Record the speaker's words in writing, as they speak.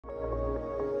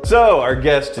So, our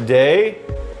guest today,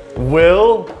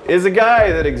 Will, is a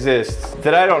guy that exists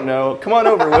that I don't know. Come on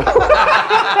over, Will.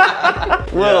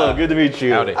 Will, good to meet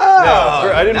you. Howdy.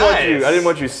 I didn't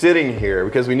want you sitting here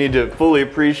because we need to fully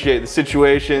appreciate the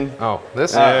situation. Oh,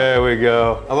 this? There we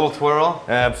go. A little twirl?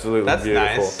 Absolutely That's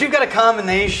beautiful. nice. You've got a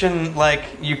combination, like,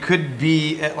 you could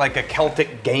be at, like, a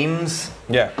Celtic Games.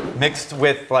 Yeah. Mixed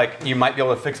with, like, you might be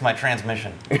able to fix my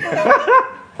transmission.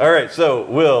 All right, so,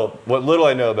 Will, what little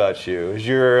I know about you is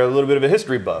you're a little bit of a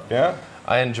history buff, yeah?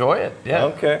 I enjoy it, yeah.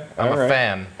 Okay, I'm a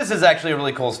fan. This is actually a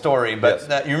really cool story,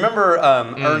 but you remember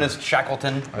Ernest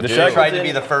Shackleton? He tried to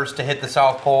be the first to hit the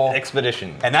South Pole.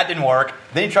 Expedition. And that didn't work.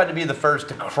 Then he tried to be the first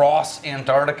to cross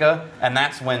Antarctica, and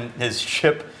that's when his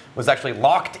ship was actually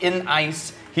locked in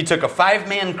ice. He took a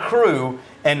 5-man crew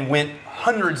and went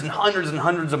hundreds and hundreds and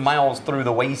hundreds of miles through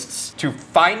the wastes to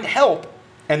find help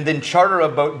and then charter a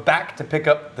boat back to pick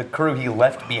up the crew he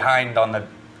left behind on the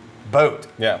boat.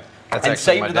 Yeah. That's and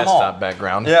actually my saved them all. desktop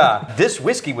background. Yeah. This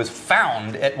whiskey was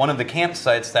found at one of the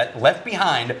campsites that left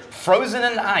behind, frozen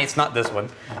in ice, not this one,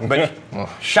 but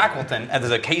Shackleton,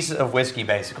 as a case of whiskey,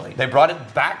 basically. They brought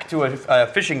it back to a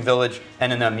fishing village,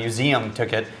 and then a museum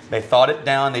took it. They thawed it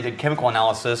down, they did chemical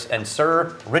analysis, and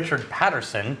Sir Richard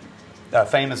Patterson, a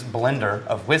famous blender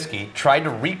of whiskey, tried to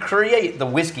recreate the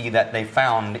whiskey that they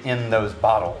found in those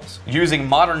bottles. Using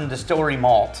modern distillery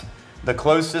malt, the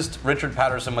closest Richard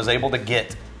Patterson was able to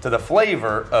get to the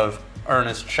flavor of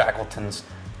Ernest Shackleton's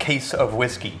case of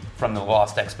whiskey from the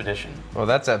Lost Expedition. Well,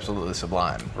 that's absolutely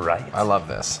sublime. Right. I love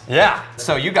this. Yeah.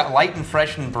 So you got light and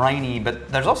fresh and briny, but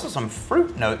there's also some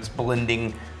fruit notes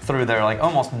blending through there, like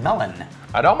almost melon.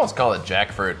 I'd almost call it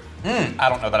jackfruit. I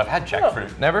don't know that I've had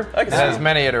jackfruit. Never? I It can see has it.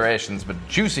 many iterations, but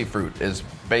juicy fruit is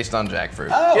based on jackfruit.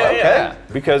 Oh, Yeah, okay. yeah.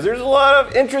 Because there's a lot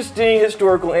of interesting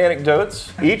historical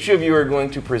anecdotes. Each of you are going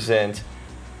to present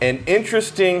an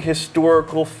interesting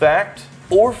historical fact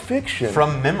or fiction.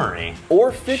 From memory.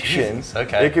 Or fiction. Jesus,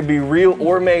 okay. It could be real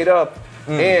or made up.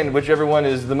 And whichever one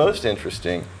is the most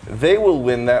interesting, they will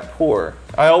win that pour.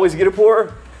 I always get a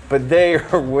pour, but they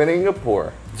are winning a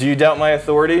pour. Do you doubt my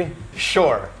authority?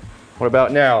 Sure. What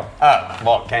about now?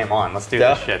 Well, game on. Let's do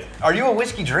Yeah. this shit. Are you a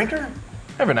whiskey drinker?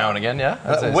 Every now and again, yeah.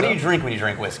 I'd say What so. do you drink when you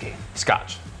drink whiskey?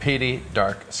 Scotch. Peaty,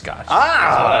 dark Scotch.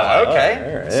 Ah,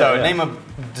 okay. all right, So yeah. name a,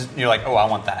 you're like, oh, I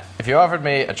want that. If you offered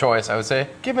me a choice, I would say,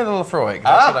 give me the Lefroy.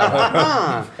 That's what I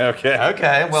want. Okay.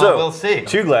 Okay, well, So, we'll see.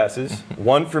 2 glasses,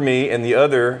 one for me and the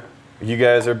other, you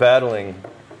guys are battling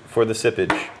for the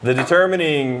sippage. The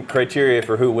determining criteria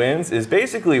for who wins is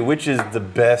basically which is the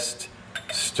best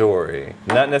story,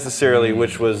 not necessarily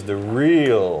which was the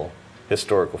real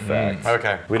historical fact.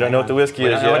 Okay. We don't know what the whiskey We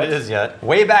is don't know yet. what it is yet.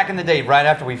 Way back in the day, right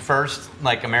after we first,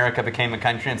 like, America became a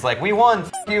country, it's like, we won,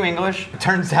 f you, English. It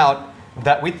turns out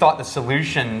that we thought the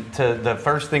solution to the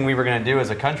first thing we were going to do as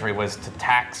a country was to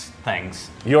tax things.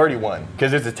 You already won,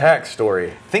 because it's a tax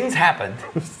story. Things happened.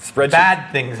 Spreadsheets.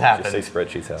 Bad things happened. Just say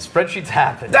spreadsheets have. Spreadsheets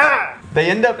happened. Ah! They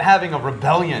end up having a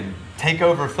rebellion take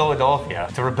over Philadelphia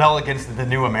to rebel against the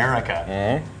new America.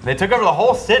 They took over the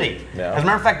whole city. Yeah. As a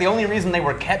matter of fact, the only reason they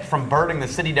were kept from burning the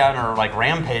city down or like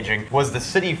rampaging was the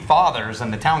city fathers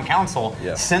and the town council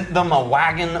sent them a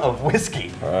wagon of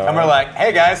whiskey. And we're like,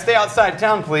 hey guys, stay outside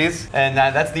town, please. And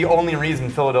that's the only reason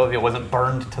Philadelphia wasn't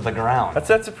burned to the ground.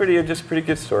 That's a pretty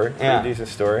good story. Yeah. Pretty decent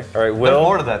story. All right, Will,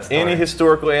 more to that story. any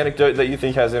historical anecdote that you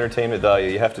think has entertainment value,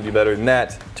 you have to do better than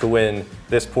that to win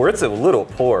this pour. It's a little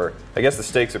pour. I guess the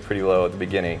stakes are pretty low at the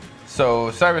beginning.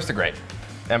 So, Cyrus the Great,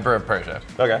 Emperor of Persia.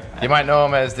 Okay. You might know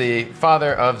him as the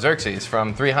father of Xerxes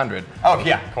from 300. Oh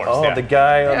yeah, of course. Oh, yeah. the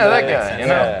guy on Yeah, the... that guy, you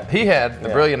know. Yeah. He had the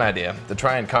brilliant idea to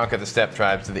try and conquer the steppe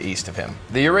tribes to the east of him.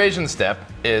 The Eurasian steppe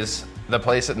is the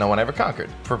place that no one ever conquered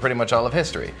for pretty much all of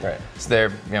history. Right. So they're,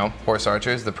 you know, horse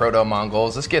archers, the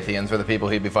Proto-Mongols, the Scythians were the people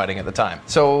he'd be fighting at the time.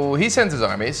 So he sends his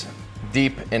armies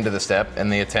deep into the steppe in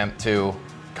the attempt to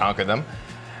conquer them.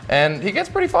 And he gets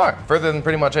pretty far, further than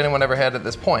pretty much anyone ever had at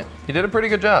this point. He did a pretty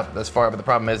good job thus far, but the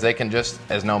problem is they can just,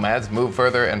 as nomads, move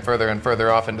further and further and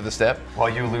further off into the steppe. While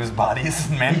you lose bodies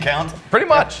in man count. Pretty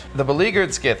much. The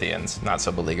beleaguered Scythians, not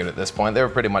so beleaguered at this point, they were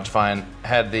pretty much fine,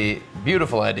 had the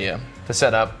beautiful idea to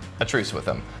set up a truce with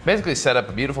them. Basically set up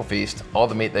a beautiful feast, all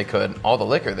the meat they could, all the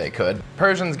liquor they could.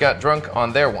 Persians got drunk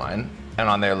on their wine and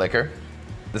on their liquor.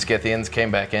 The Scythians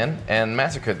came back in and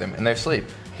massacred them in their sleep.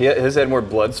 His had more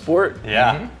blood sport.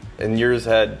 Yeah. And yours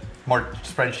had More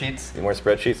spreadsheets. more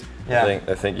spreadsheets. Yeah.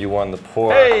 I think you won the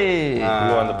pour. Hey! You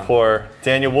won the pour.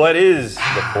 Daniel, what is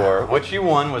the pour? What you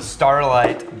won was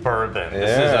Starlight Bourbon.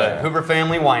 This is Yeah. a Hoover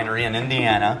family winery in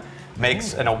Indiana.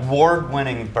 makes an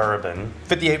award-winning bourbon.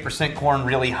 58% corn,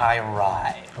 really high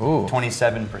rye. Ooh.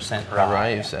 27% rye.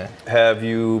 Rye, you say? Have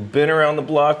you been around the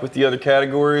block with the other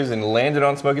categories and landed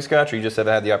on smoky scotch, or you just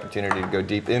haven't had the opportunity to go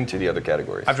deep into the other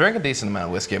categories? I've drank a decent amount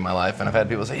of whiskey in my life, and I've had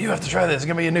people say, you have to try this, it's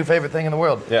gonna be your new favorite thing in the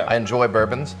world. Yeah. I enjoy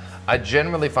bourbons. I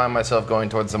generally find myself going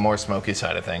towards the more smoky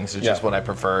side of things. It's just what I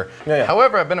prefer. Yeah.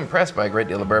 However, I've been impressed by a great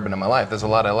deal of bourbon in my life. There's a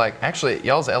lot I like. Actually,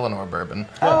 y'all's Eleanor bourbon.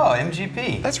 Oh,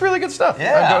 MGP. That's really good stuff.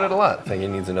 Yeah. I enjoyed it a lot. I think he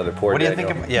needs another pour. What do you think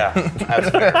of, yeah, that's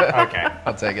fair. Okay.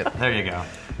 I'll take it. There you go.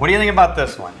 What do you think about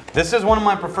this one? This is one of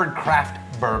my preferred craft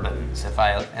bourbons if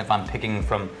I'm picking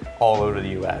from all over the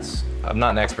US. I'm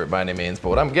not an expert by any means, but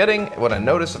what I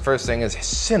noticed the first thing is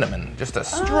cinnamon. Just a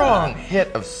strong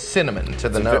hit of cinnamon to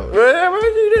the nose.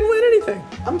 You didn't win anything.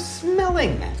 I'm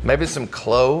smelling. Maybe some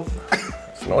clove.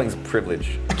 Smelling is a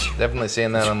privilege. Definitely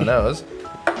seeing that on the nose.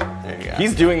 There you go.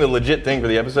 He's doing the legit thing for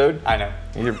the episode. I know.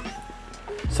 You're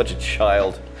such a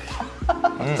child.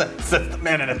 Says the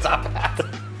man in a top hat.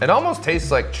 It almost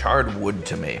tastes like charred wood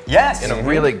to me. Yes. In a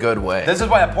really good way. This is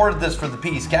why I poured this for the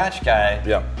P Scotch guy.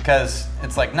 Yeah. Because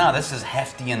it's like, no, this is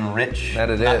hefty and rich. That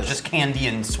it not is. just candy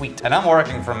and sweet. And I'm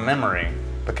working from memory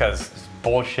because it's a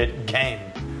bullshit game.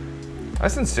 I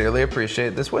sincerely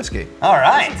appreciate this whiskey. All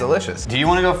right. It's delicious. Do you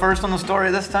want to go first on the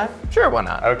story this time? Sure, why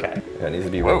not? Okay. Yeah, it needs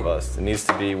to be robust. It needs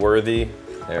to be worthy.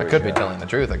 There I we could be go. telling the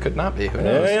truth. I could not be. Who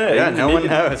knows? Yeah, no one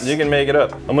knows. You can make it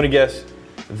up. I'm gonna guess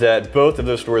that both of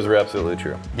those stories are absolutely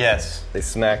true. Yes. They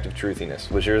smacked of truthiness.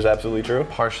 Was yours absolutely true?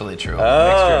 Partially true. A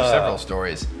mixture of several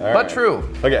stories. All But right. true.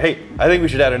 Okay, hey, I think we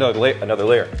should add another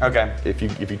layer. Okay. If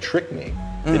you trick me,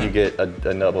 then you get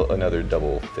another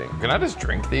double thing. Can I just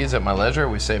drink these at my leisure, or are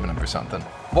we saving them for something?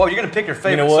 Well, you're gonna pick your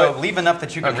favorite, know what? so leave enough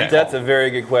that you can recall. That's a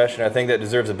very good question. I think that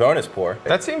deserves a bonus pour.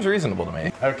 That seems reasonable to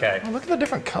me. Okay. Oh, look at the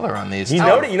different color on these. You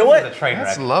know This what? is a train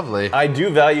That's wreck. lovely. I do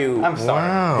value I'm sorry.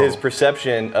 Wow. his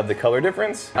perception of the color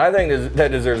difference. I think that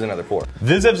deserves another pour.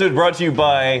 This episode brought to you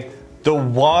by the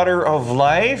Water of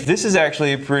Life. This is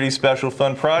actually a pretty special,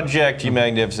 fun project, you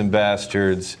magnificent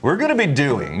bastards. We're gonna be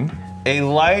doing a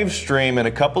live stream in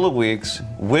a couple of weeks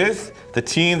with the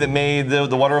team that made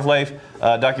the Water of Life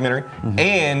documentary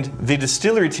and the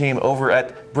distillery team over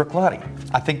at Bruichladdich.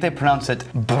 I think they pronounce it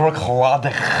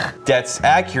Bruichladdich. That's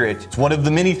accurate. It's one of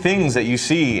the many things that you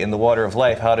see in the Water of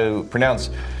Life, how to pronounce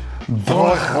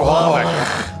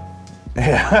Bruichladdich.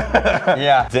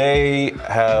 Yeah. They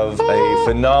have a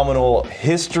phenomenal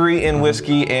history in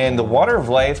whiskey, and the Water of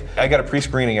Life, I got a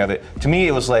pre-screening of it. To me,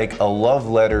 it was like a love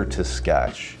letter to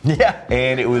Scotch. Yeah.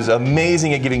 And it was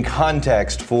amazing at giving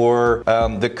context for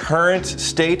the current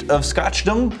state of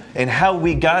Scotchdom and how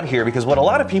we got here, because what a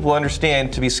lot of people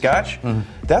understand to be Scotch,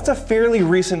 that's a fairly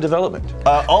recent development.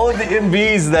 All of the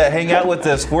MVs that hang out with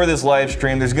us for this live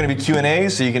stream, there's gonna be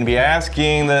Q&As, so you can be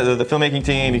asking the filmmaking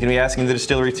team, you can be asking the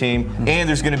distillery team, and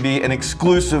there's gonna be an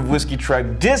exclusive Whiskey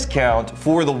Tribe discount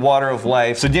for the Water of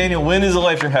Life. So Daniel, when is the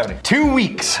live stream happening? 2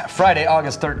 weeks, Friday,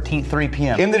 August 13th, 3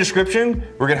 p.m. In the description,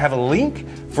 we're gonna have a link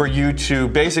for you to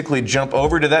basically jump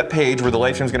over to that page where the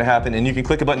live stream is gonna happen, and you can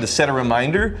click a button to set a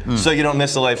reminder so you don't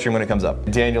miss the live stream when it comes up.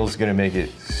 Daniel's gonna make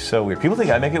it so weird. People think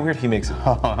I make it weird, he makes it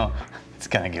It's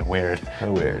gonna get weird.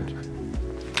 so weird.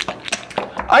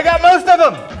 I got most of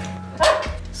them!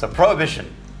 So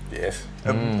Prohibition. Yes.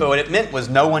 But what it meant was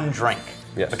no one drank.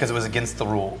 Yes. Because it was against the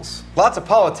rules. Lots of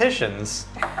politicians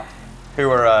who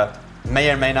were,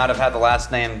 may or may not have had the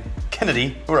last name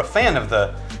Kennedy, who were a fan of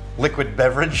the liquid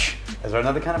beverage. Is there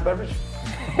another kind of beverage?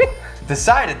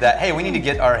 Decided that, hey, we need to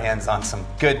get our hands on some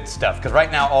good stuff. Because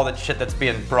right now, all the shit that's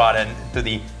being brought in through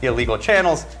the illegal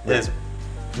channels is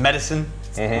medicine.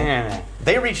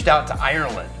 They reached out to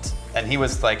Ireland, and he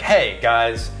was like, hey,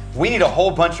 guys, we need a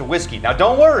whole bunch of whiskey. Now,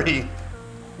 don't worry.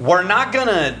 We're not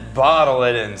gonna bottle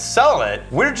it and sell it.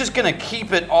 We're just gonna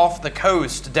keep it off the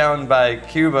coast down by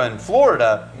Cuba and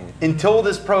Florida until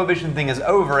this prohibition thing is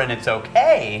over and it's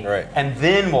okay. Right. And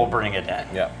then we'll bring it in.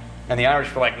 Yeah. And the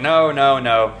Irish were like, no, no,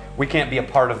 no, we can't be a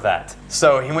part of that.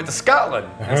 So he went to Scotland,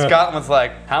 and Scotland was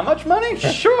like, how much money?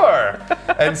 Sure.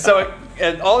 And so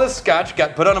and all this scotch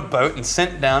got put on a boat and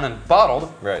sent down and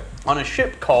bottled Right. on a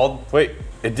ship called. Wait,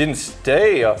 it didn't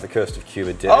stay off the coast of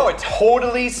Cuba, did it? Oh, it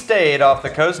totally stayed off the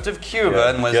coast of Cuba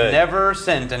Good, and was good. never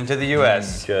sent into the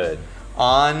U.S. Good.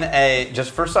 On a,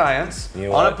 just for science, You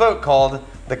know on what? a boat called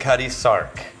the Cutty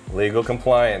Sark. Legal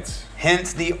compliance.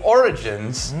 Hence the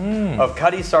origins of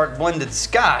Cutty Sark blended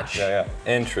scotch. Yeah,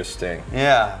 yeah. Interesting.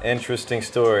 Yeah. Interesting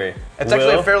story. It's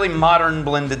actually a Will, fairly modern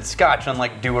blended scotch,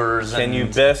 unlike Dewar's Can and you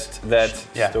best that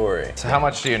Yeah. story? So how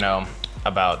much do you know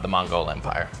about the Mongol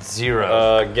Empire?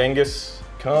 Zero. Genghis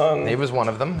Khan. He was one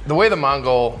of them. The way the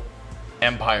Mongol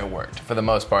empire worked, for the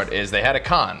most part, is they had a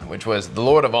Khan, which was the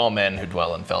lord of all men who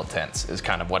dwell in felled tents, is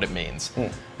kind of what it means.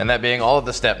 And that being all of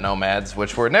the steppe nomads,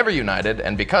 which were never united,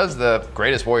 and because the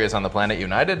greatest warriors on the planet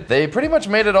united, they pretty much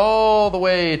made it all the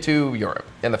way to Europe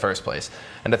in the first place.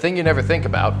 And the thing you never think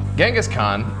about, Genghis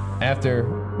Khan, after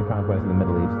the conquest of the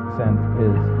Middle East, sent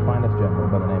his finest general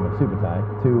by the name of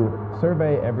Subutai to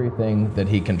survey everything that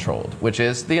he controlled, which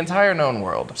is the entire known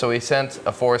world. So he sent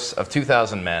a force of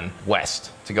 2,000 men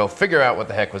west to go figure out what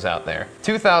the heck was out there.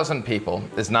 2,000 people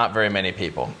is not very many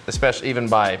people, especially even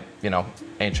by,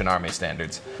 ancient army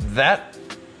standards. That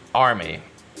army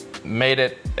made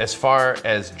it as far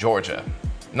as Georgia.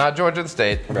 Not Georgia the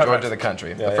state, Georgia the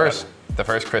country. The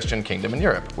first Christian kingdom in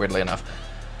Europe, weirdly enough.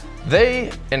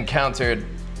 They encountered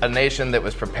a nation that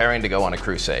was preparing to go on a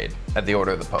crusade at the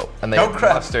order of the Pope. And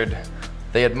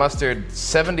they had mustered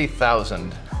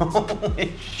 70,000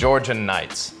 Georgian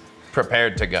knights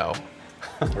prepared to go.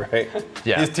 Right?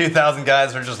 Yeah. These 2,000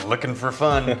 guys are just looking for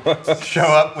fun. Show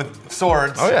up with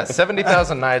swords. Oh yeah,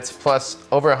 70,000 knights plus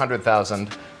over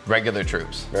 100,000 regular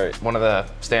troops. Right. One of the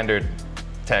standard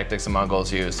tactics the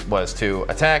Mongols used was to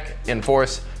attack in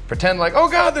force, pretend like, oh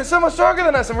god, they're so much stronger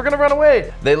than us and we're gonna run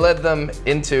away. They led them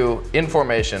in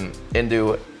formation,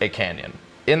 into a canyon.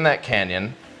 In that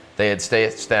canyon, they had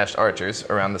stashed archers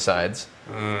around the sides.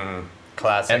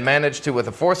 Classic. And managed to, with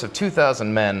a force of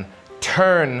 2,000 men,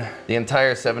 turn the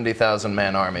entire 70,000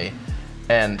 man army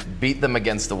and beat them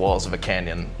against the walls of a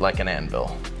canyon like an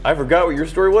anvil. I forgot what your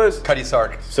story was. Cutty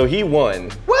Sark. So he won.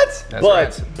 What?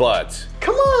 That's But,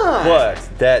 Come on. but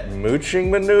that mooching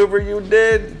maneuver you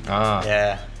did,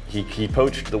 Yeah. he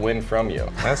poached the win from you.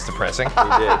 That's depressing. He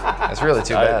did. That's really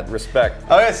too bad. Respect.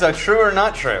 Okay, so true or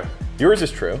not true? Yours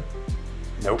is true.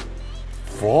 Nope.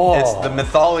 Whoa. It's the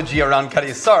mythology around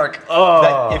Cutty Sark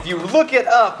that, if you look it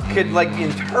up, could be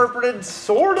interpreted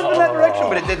sort of in that direction,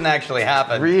 but it didn't actually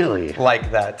happen. Really? Like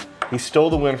that. He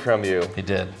stole the win from you. He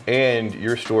did. And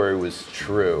your story was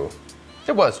true.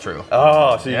 It was true.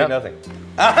 Oh, so you Yep. get nothing.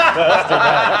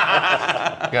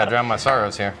 Gotta drown my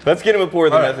sorrows here. Let's get him a pour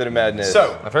of the Method of Madness.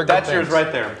 So, I've heard that's good yours things.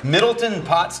 right there. Middleton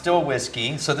Pot Still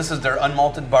Whiskey. So this is their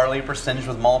unmalted barley percentage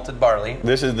with malted barley.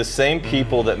 This is the same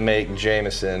people that make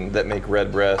Jameson, that make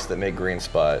Redbreast, that make Green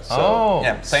Spot. So Oh.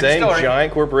 Yeah, same same story.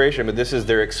 giant corporation, but this is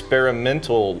their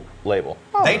experimental label.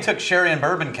 They took sherry and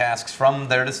bourbon casks from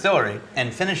their distillery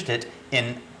and finished it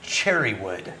in cherry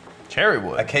wood, Cherry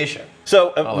wood. acacia. So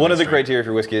one of the history. criteria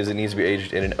for whiskey is it needs to be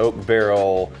aged in an oak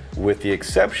barrel, with the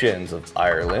exceptions of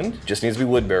Ireland. Just needs to be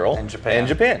wood barrel. And Japan. And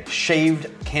Japan. Shaved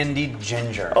candied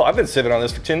ginger. Oh, I've been sitting on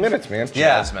this for 10 minutes, man.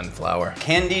 Yeah. Jasmine flower.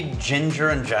 Candied ginger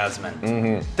and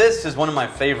jasmine. This is one of my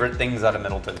favorite things out of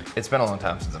Middleton. It's been a long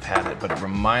time since I've had it, but it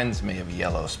reminds me of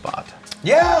Yellow Spot.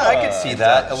 Yeah, I could see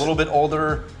that. does. A little bit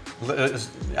older.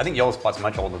 I think Yellow Spot's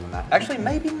much older than that. Actually,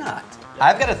 maybe not.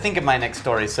 I've got to think of my next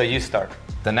story, so you start.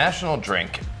 The national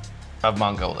drink of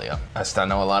Mongolia, I still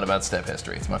know a lot about steppe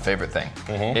history, it's my favorite thing,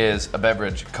 is a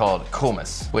beverage called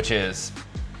kulmis, which is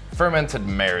fermented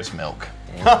mare's milk.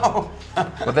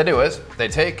 What they do is,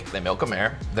 they milk a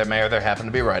mare, their mare they happen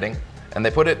to be riding, and they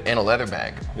put it in a leather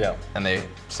bag. Yeah. And they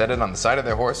set it on the side of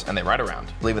their horse and they ride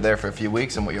around. Leave it there for a few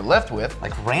weeks, and what you're left with,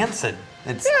 Like rancid.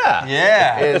 It's, yeah,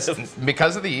 Yeah. is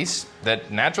because of the yeast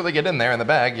that naturally get in there in the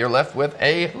bag, you're left with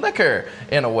a liquor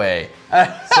in a way.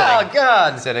 Oh,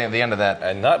 God. Sitting at the end of that.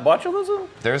 And not botulism?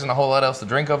 There isn't a whole lot else to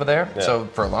drink over there, Yeah. so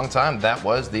for a long time that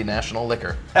was the national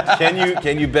liquor.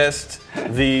 Can you best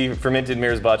the fermented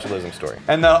mare's botulism story?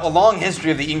 And a long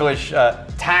history of the English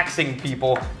taxing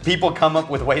people come up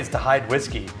with ways to hide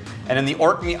whiskey. And in the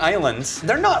Orkney Islands,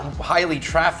 they're not highly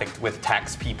trafficked with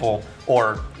tax people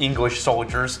or English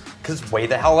soldiers, because way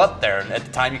the hell up there. And at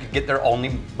the time, you could get there only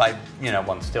by,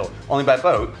 only by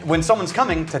boat. When someone's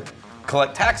coming to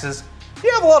collect taxes,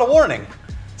 you have a lot of warning.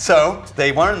 So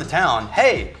they warn the town,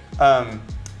 hey,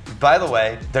 by the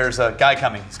way, there's a guy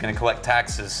coming. He's going to collect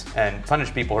taxes and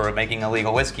punish people who are making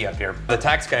illegal whiskey up here. The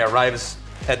tax guy arrives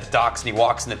at the docks and he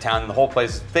walks into town and the whole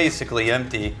place is basically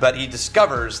empty. But he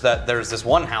discovers that there's this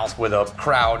one house with a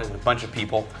crowd and a bunch of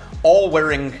people all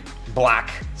wearing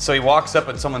black. So he walks up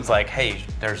and someone's like, hey,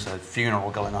 there's a funeral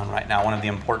going on right now. One of the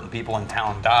important people in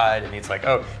town died. And he's like,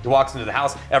 oh, he walks into the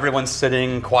house. Everyone's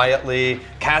sitting quietly.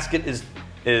 Casket is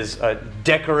is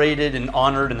decorated and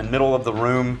honored in the middle of the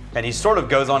room, and he sort of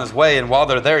goes on his way, and while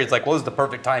they're there, he's like, well, this is the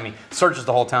perfect time. He searches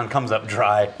the whole town, comes up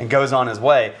dry, and goes on his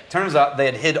way. Turns out they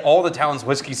had hid all the town's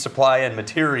whiskey supply and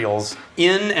materials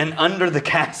in and under the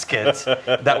casket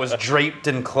that was draped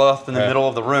in cloth in the middle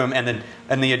of the room, and then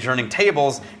and the adjoining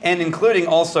tables, and including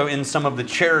also in some of the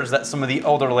chairs that some of the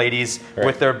older ladies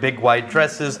with their big white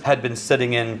dresses had been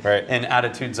sitting in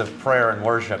attitudes of prayer and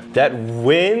worship. That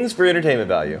wins for entertainment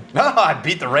value. Oh, I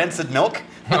beat the rancid milk.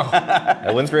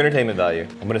 That wins for entertainment value.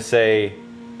 I'm gonna say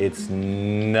it's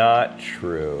not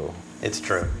true. It's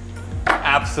true.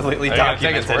 Absolutely Are you gonna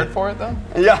documented. take his word for it, though?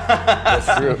 Yeah.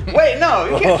 That's true. Wait, no,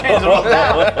 you can't change the rules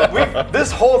now.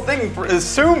 This whole thing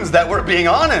assumes that we're being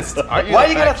honest. Why are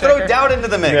you gonna throw doubt into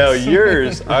the mix? No,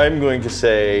 yours, I'm going to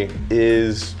say,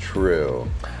 is true.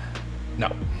 No.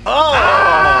 Oh!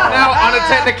 Now, on a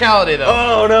technicality, though.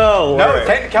 Oh no! No, Right.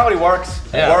 technicality works.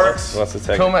 Yeah. Works. What's the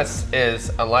tech? Kumis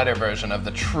is a lighter version of the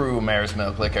true mare's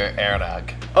milk liquor,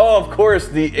 Erdog. Oh, of course,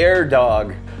 the air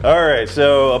dog. All right,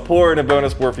 so a pour and a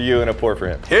bonus pour for you and a pour for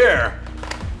him. Here,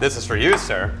 this is for you,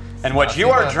 sir. And what Not you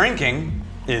too are bad. drinking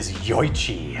is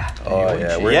yoichi. Oh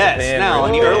yeah, we're in Yes, Japan. now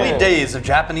in the Whoa. early days of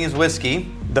Japanese whiskey,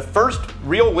 the first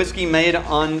real whiskey made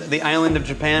on the island of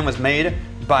Japan was made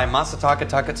by Masataka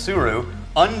Takatsuru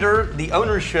under the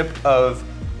ownership of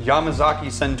Yamazaki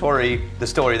Suntory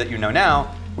distillery that you know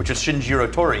now, which is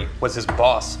Shinjiro Tori, was his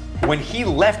boss. When he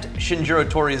left Shinjiro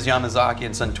Tori's Yamazaki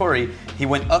and Suntory, he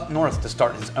went up north to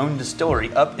start his own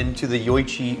distillery up into the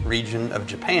Yoichi region of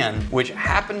Japan, which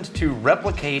happened to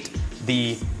replicate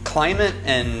the climate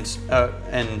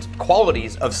and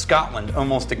qualities of Scotland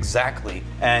almost exactly,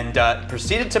 and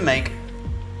proceeded to make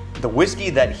the whiskey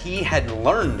that he had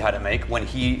learned how to make when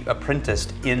he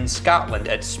apprenticed in Scotland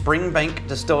at Springbank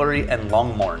Distillery and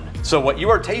Longmorn. So what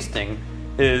you are tasting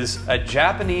is a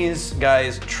Japanese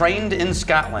guys trained in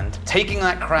Scotland taking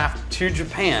that craft to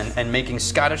Japan and making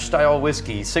Scottish-style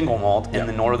whiskey, single malt, in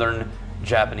the northern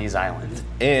Japanese island.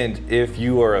 And if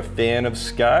you are a fan of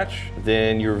Scotch,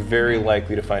 then you're very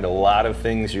likely to find a lot of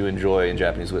things you enjoy in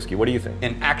Japanese whiskey. What do you think?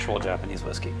 In actual Japanese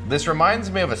whiskey. This reminds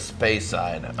me of a space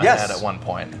side I Yes. had at one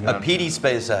point. A peaty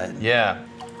space side. Yeah.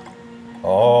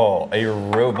 Oh, a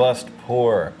robust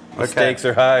pour. The Okay. stakes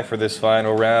are high for this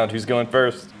final round. Who's going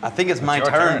first? I think it's my your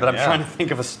turn, turn, but I'm yeah. trying to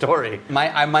think of a story.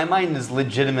 My mind is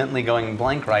legitimately going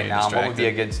blank right now. What would be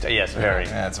a good story? Yes, very.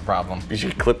 Yeah, it's a problem. You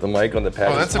should clip the mic on the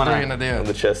pad. Oh, that's a wanna- brilliant idea. on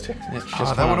the chest here.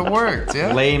 Oh, that would have worked,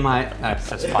 yeah. Lay my.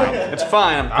 That's fine. It's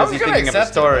fine. I I'm was busy gonna thinking of a accept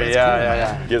it, story. but it's Yeah, cool, yeah,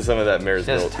 man. yeah. Give some of that mare's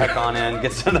Just milk. tuck on in,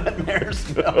 get some of that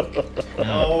mare's milk.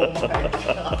 Oh my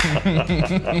god.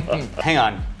 Hang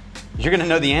on. You're gonna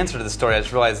know the answer to the story. I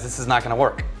just realized this is not gonna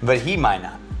work. But he might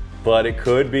not. But it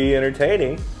could be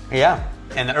entertaining. Yeah.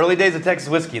 In the early days of Texas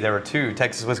whiskey, there were two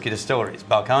Texas whiskey distilleries,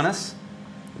 Balcones,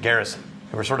 Garrison,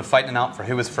 who were sort of fighting out for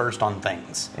who was first on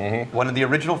things. One of the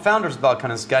original founders of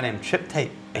Balcones, a guy named Chip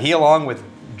Tate, he along with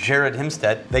Jared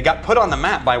Himstead, they got put on the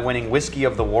map by winning Whiskey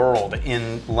of the World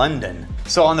in London.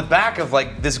 So on the back of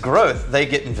like this growth, they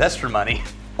get investor money.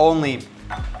 Only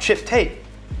Chip Tate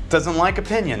doesn't like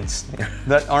opinions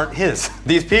that aren't his.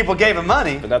 These people gave him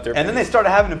money, But not their and then they started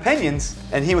having opinions,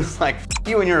 and he was like, "F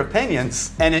you and your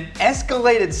opinions." And it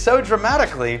escalated so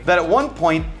dramatically that at one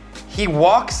point, he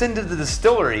walks into the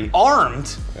distillery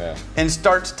armed and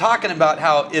starts talking about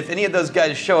how if any of those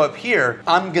guys show up here,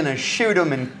 I'm gonna shoot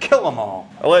them and kill them all.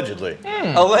 Allegedly.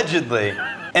 Allegedly.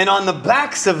 And on the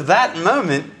backs of that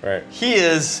moment, Right. he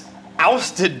is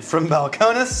ousted from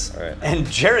Balcones, Right. and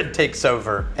Jared takes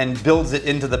over and builds it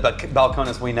into the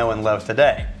Balcones we know and love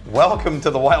today. Welcome to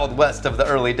the Wild West of the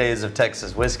early days of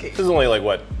Texas whiskey. This is only like,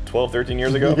 what, 12, 13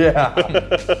 years ago? Yeah.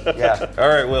 Yeah. All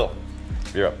right, Will.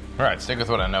 You're up. All right, stick with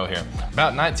what I know here.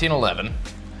 About 1911,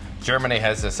 Germany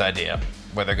has this idea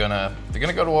where they're gonna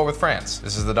go to war with France.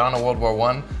 This is the dawn of World War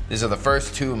I. These are the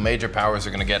first two major powers that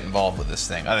are gonna get involved with this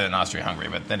thing, other than Austria-Hungary,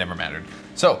 but they never mattered.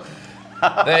 So,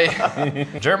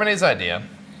 Germany's idea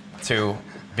to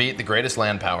beat the greatest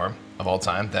land power of all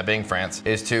time, that being France,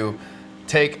 is to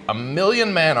take a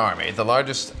 1,000,000-man army, the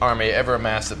largest army ever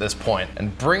amassed at this point,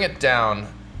 and bring it down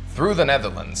through the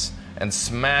Netherlands and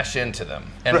smash into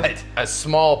them. And Right. a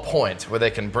small point where they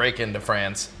can break into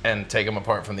France and take them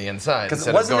apart from the inside. Because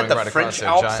instead of wasn't going it the right across French their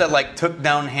Alps giant- that like took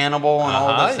down Hannibal and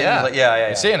all those things? yeah. Like, yeah.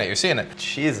 You're seeing it.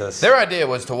 Jesus. Their idea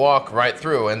was to walk right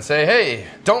through and say, hey,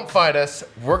 don't fight us.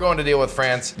 We're going to deal with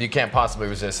France. You can't possibly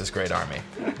resist this great army.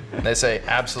 And they say,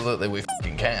 absolutely, we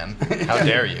f***ing can. How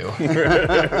dare you?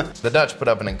 The Dutch put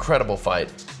up an incredible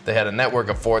fight. They had a network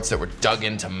of forts that were dug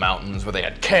into mountains where they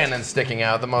had cannons sticking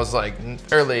out, the most like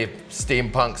early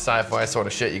steampunk sci-fi sort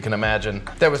of shit you can imagine.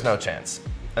 There was no chance.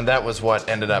 And that was what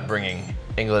ended up bringing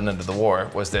England into the war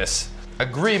was this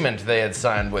agreement they had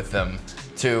signed with them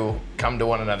to come to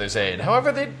one another's aid.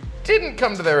 However, they didn't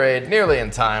come to their aid nearly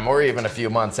in time, or even a few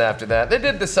months after that. They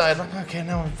did decide, okay,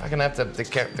 no, we're fucking have to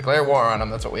declare war on them.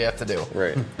 That's what we have to do.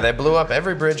 Right. They blew up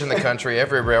every bridge in the country,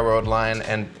 every railroad line,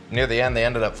 and near the end, they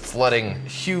ended up flooding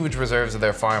huge reserves of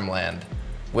their farmland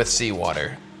with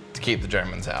seawater to keep the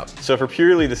Germans out. So for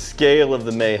purely the scale of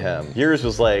the mayhem, yours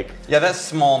was like... Yeah, that's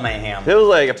small mayhem. It was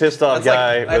like a pissed off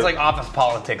guy. That's like office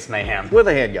politics mayhem. With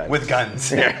a handgun. With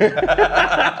guns.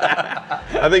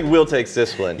 I think Will takes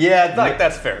this one. Yeah, like,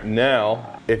 that's fair.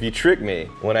 Now, if you trick me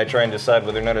when I try and decide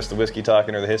whether or not it's the whiskey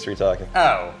talking or the history talking.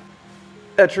 Oh.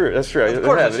 That's true. That's true. Of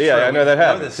course it's Yeah, true. I know that We know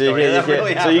happened. this So you story. That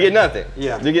really so you get nothing.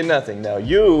 Yeah. You get nothing. Now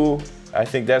you, I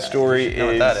think that story You know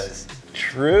what that is.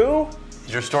 true.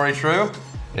 Is your story true?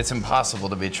 It's impossible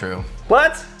to be true.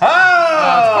 What? It's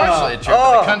partially true,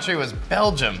 but the country was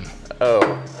Belgium.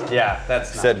 Oh, Yeah,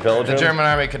 that's not said Belgium. The German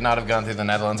army could not have gone through the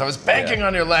Netherlands. I was banking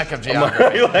on your lack of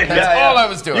geography. Like, That's all I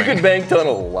was doing. You could bank on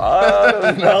a lot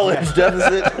of knowledge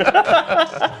deficit.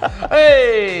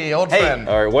 Hey, old friend.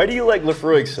 All right, why do you like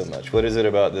Lafroig so much? What is it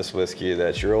about this whiskey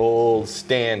that's your old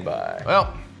standby?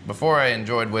 Well, before I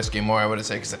enjoyed whiskey more, I would have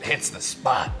said because it hits the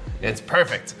spot. It's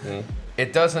perfect.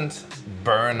 It doesn't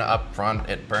burn up front.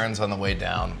 It burns on the way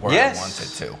down where I want it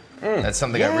to. That's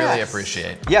something I really Yes.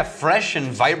 appreciate. Yeah, fresh and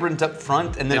vibrant up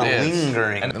front, and then It a is.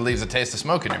 lingering. And it leaves a taste of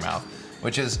smoke in your mouth,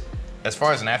 which is, as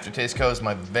far as an aftertaste goes,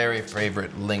 my very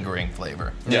favorite lingering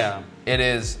flavor. Yeah. It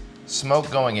is smoke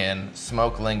going in,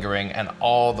 smoke lingering, and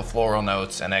all the floral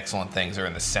notes and excellent things are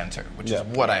in the center, which is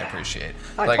what I appreciate.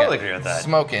 I totally agree with that.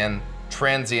 Smoke in,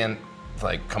 transient,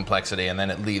 like complexity, and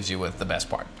then it leaves you with the best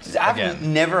part. I've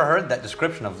never heard that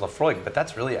description of Lafroig, but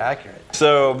that's really accurate.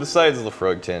 So besides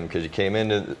Lafroig 10, because you came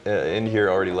in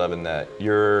here already loving that,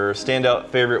 your standout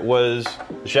favorite was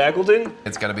the Shackleton?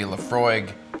 It's got to be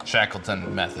Lafroig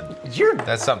Shackleton method.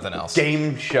 That's something else.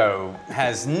 Game show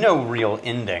has no real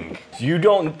ending. You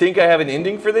don't think I have an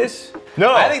ending for this?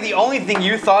 No. I think the only thing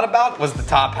you thought about was the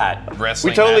top hat.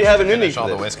 Wrestling We totally match have to an ending finish for all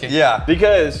the this. whiskey. Yeah.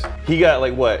 Because he got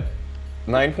like what?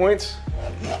 9 points?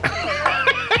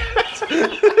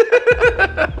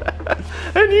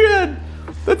 And you had,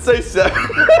 let's say 7.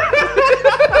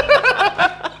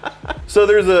 So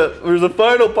there's a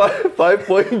final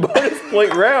 5-point bonus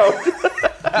point round.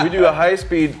 We do a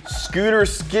high-speed scooter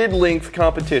skid length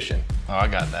competition. Oh, I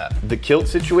got that. The kilt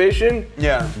situation,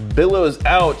 Yeah. billows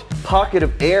out, pocket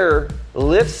of air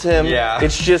lifts him. Yeah.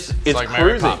 It's just, it's like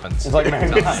Mary cruising. Poppins. It's like Mary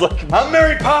Poppins. It's like, I'm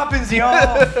Mary Poppins,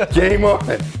 y'all. game on.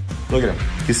 Look at him.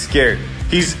 He's scared.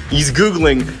 He's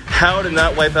Googling how to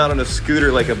not wipe out on a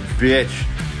scooter like a bitch.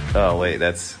 Oh, wait,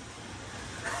 that's...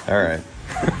 All right.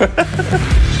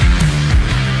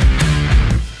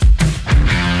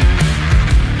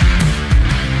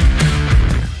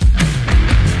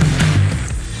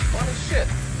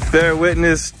 Bear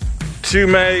witness to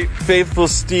my faithful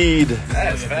steed.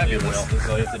 That's fabulous. That's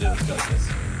all you have to do is go this.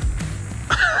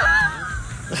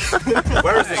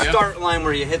 Where's the start line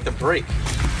where you hit the brake?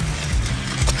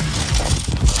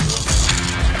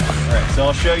 All right, so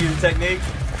I'll show you the technique.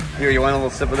 Here, you want a little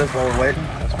sip of this while we're waiting?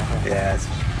 Yes.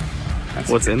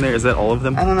 What's in there? Is that all of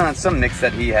them? I don't know, it's some mix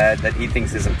that he had that he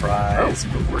thinks is a prize,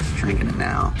 but we're drinking it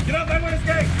now. Get up, that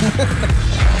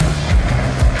whiskey!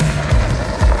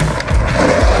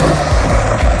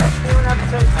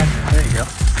 There you go.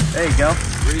 There you go.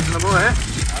 Reasonable, eh?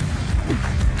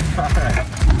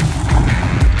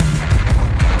 Alright.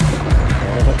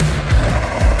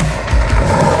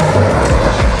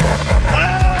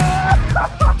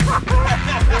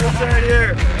 It's right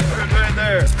here. It's right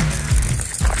there.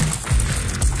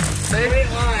 Straight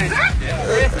line.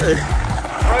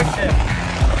 Approach it.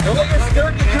 Don't let your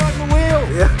skirt get caught in the wheel.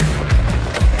 Yeah.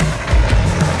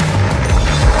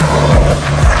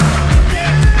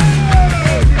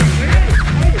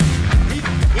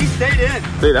 He stayed in.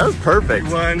 Dude, that was perfect.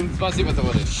 One, Let's see what the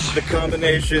wood is. the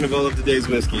combination of all of today's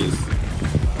whiskeys.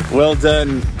 Well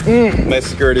done, my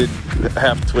skirted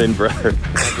half-twin brother.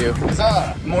 Thank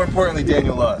you. More importantly,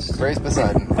 Daniel lost. Grace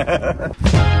Poseidon.